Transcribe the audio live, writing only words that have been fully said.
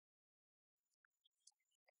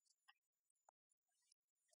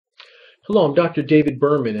Hello, I'm Dr. David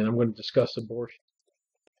Berman, and I'm going to discuss abortion.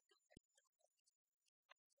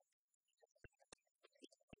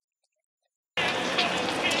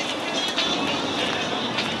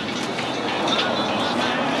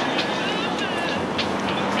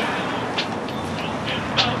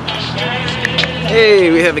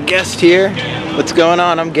 Hey, we have a guest here. What's going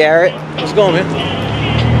on? I'm Garrett. How's it going,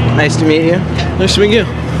 man? Nice to meet you. Nice to meet you.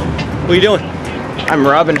 What are you doing? I'm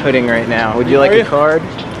Robin Hooding right now. Would you like a card?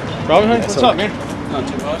 Robin Hood? What's up, man? Not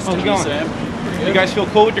too much. How's it going? You guys feel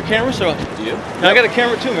cool with your cameras? Or? Do you? I got a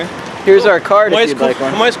camera too, man. Here's our card if you'd cool? like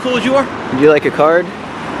one. Am I as cool as you are? Would you like a card?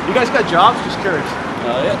 You guys got jobs? Just curious.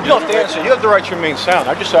 Yeah. You don't have to answer. You have the right to remain silent.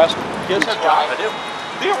 I just asked. You guys have jobs? I do.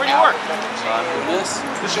 Do you? Where do you work? This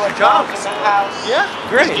This is your job? Yeah?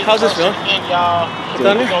 Great. How's this feeling?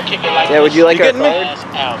 Down here? Yeah, would you like our getting me?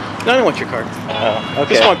 card? No, I don't want your card. Oh,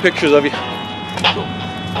 okay. Just want pictures of you.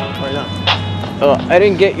 Right now. Oh, I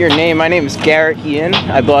didn't get your name. My name is Garrett Ian.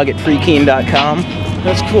 I blog at freekeene.com.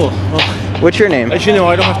 That's cool. Well, What's your name? as you know,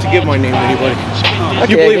 I don't have to give my name to anybody.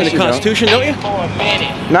 Okay, You believe I in guess the Constitution, don't you?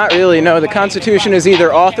 Not really, no. The Constitution has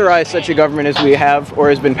either authorized such a government as we have or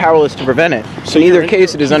has been powerless to prevent it. So in either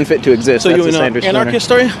case, it is unfit to exist. So That's you're a an Sanders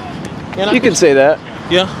anarchist, are you? You could say that.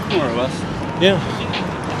 Yeah. more or less. Yeah.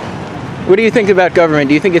 What do you think about government?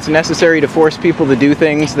 Do you think it's necessary to force people to do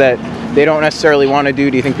things that they don't necessarily want to do?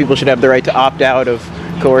 Do you think people should have the right to opt out of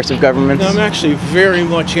coercive governments? No, I'm actually very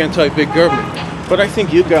much anti-big government. But I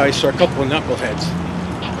think you guys are a couple of knuckleheads.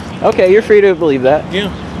 Okay, you're free to believe that.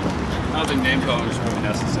 Yeah. I don't think name calling is really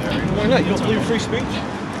necessary. Why not? You don't believe in free speech?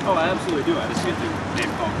 Oh, I absolutely do. I just don't think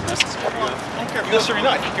name calling is necessary. I don't care if you're necessary or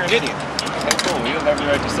not. I think you're an idiot. Okay, cool. You have every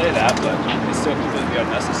right to say that, but it's still completely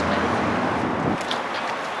unnecessary.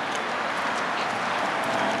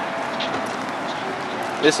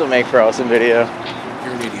 This will make for awesome video.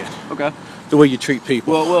 You're an idiot. Okay. The way you treat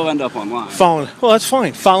people. Well, we'll end up online. Well, that's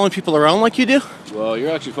fine. Following people around like you do? Well,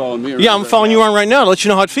 you're actually following me around. Yeah, I'm following you around right now to let you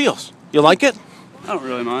know how it feels. You like it? I don't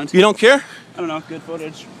really mind. You don't care? I don't know. Good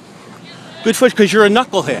footage. Good for because you're a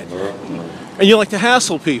knucklehead. And you like to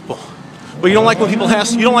hassle people. But you don't like when people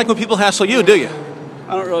hassle you, do you?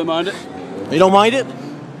 I don't really mind it. You don't mind it?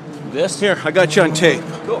 This? Here, I got you on tape.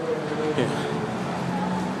 Cool.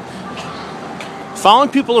 Following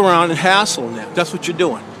people around and hassling them. That's what you're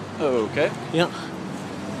doing. Okay. Yeah.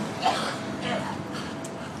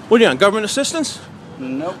 What are you on, government assistance?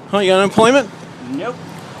 Nope. Huh, you got unemployment? Nope.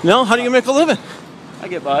 No? How do you make a living? I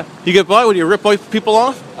get by. You get by? What do you rip people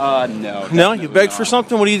off? No. No? You beg not. for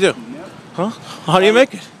something? What do you do? Nope. Huh? How do you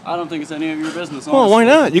make it? I don't think it's any of your business. Well, why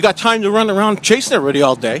honestly. not? You got time to run around chasing everybody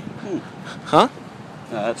all day. Huh?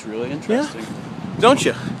 That's really interesting. Don't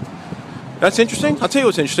you? That's interesting? I'll tell you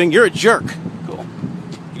what's interesting. You're a jerk. Cool.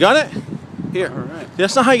 You got it? Here. All right.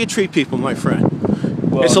 That's not how you treat people, my friend.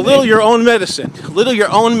 Well, It's a little your own medicine. A little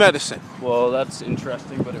your own medicine. Well, that's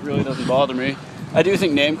interesting, but it really doesn't bother me. I do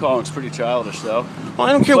think name calling is pretty childish, though. Well,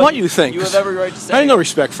 I don't care But what you think. You have every right to say I have no it.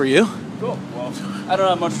 respect for you. Cool. Well, I don't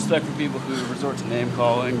have much respect for people who resort to name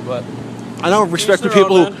calling, but I don't respect their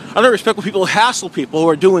people own, who man. I don't respect people who hassle people who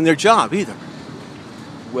are doing their job either.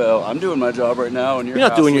 well, I'm doing my job right now, and you're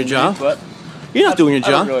not doing your hassling me, job. but You're not doing your I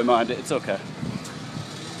don't job. really mind it. It's okay.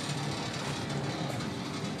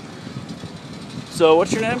 So,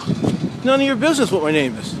 what's your name? None of your business what my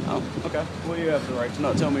name is. Oh, okay. Well, you have the right to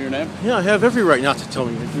not tell me your name. Yeah, I have every right not to tell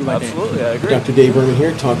me my name. Absolutely, I agree. Dr. David Berman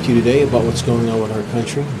here to talk to you today about what's going on with our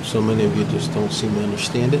country. So many of you just don't seem to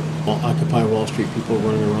understand it. All Occupy Wall Street people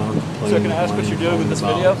running around complaining. So can I ask what you're doing with this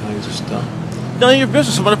about video? all kinds of stuff. None of your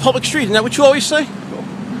business. I'm on a public street. Isn't that what you always say? Cool.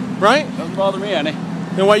 Right? Doesn't bother me any.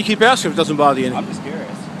 Then why you keep asking if it doesn't bother you any? I'm just curious.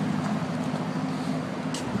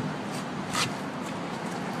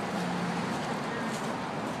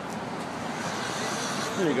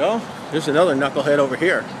 There you go. There's another knucklehead over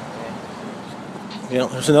here. Yeah,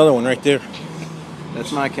 there's another one right there.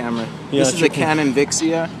 That's my camera. Yeah, This that's is your a Canon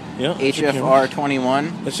Vixia Yeah. that's your camera.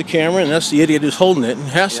 HFR21. That's the camera, and that's the idiot who's holding it and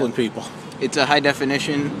hassling people. It's a high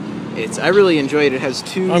definition. I really enjoy it. It has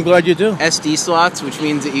two I'm glad you do. SD slots, which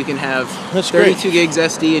means that you can have That's great. 32 gigs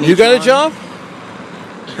SD in You each got a one. job?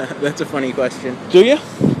 That's a funny question. Do you?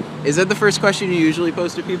 Is that the first question you usually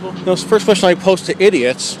pose to people? No, it's the first question I post to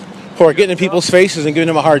idiots who are getting in people's faces and giving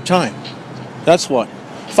them a hard time. That's what.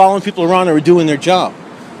 Following people around who are doing their job.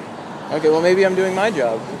 Okay, well maybe I'm doing my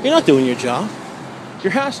job. You're not doing your job.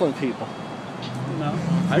 You're hassling people. No.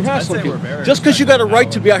 You're hassling people. Just because you got a right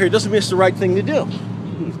to be out here doesn't mean it's the right thing to do.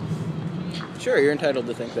 Sure, you're entitled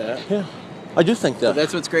to think that. Yeah, I do think that.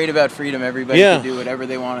 That's what's great about freedom. Everybody Yeah. can do whatever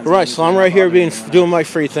they want. Right, so I'm right here doing my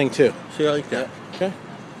free thing too. See, I like that. Okay?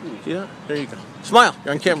 See that? There you go. Smile.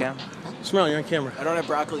 You're on camera. Okay. Smile, you're on camera. I don't have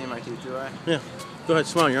broccoli in my teeth, do I? Yeah. Go ahead,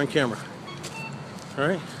 smile, you're on camera. All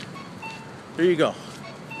right. There you go.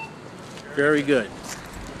 Very good.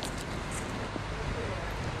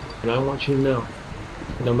 And I want you to know,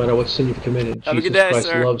 no matter what sin you've committed, Have a Jesus good day, Christ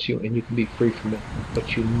sir. loves you and you can be free from it.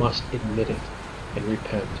 But you must admit it and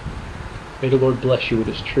repent. May the Lord bless you with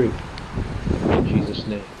His truth. In Jesus'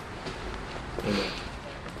 name. Amen.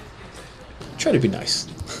 Try to be nice.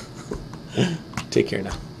 Take care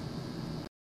now.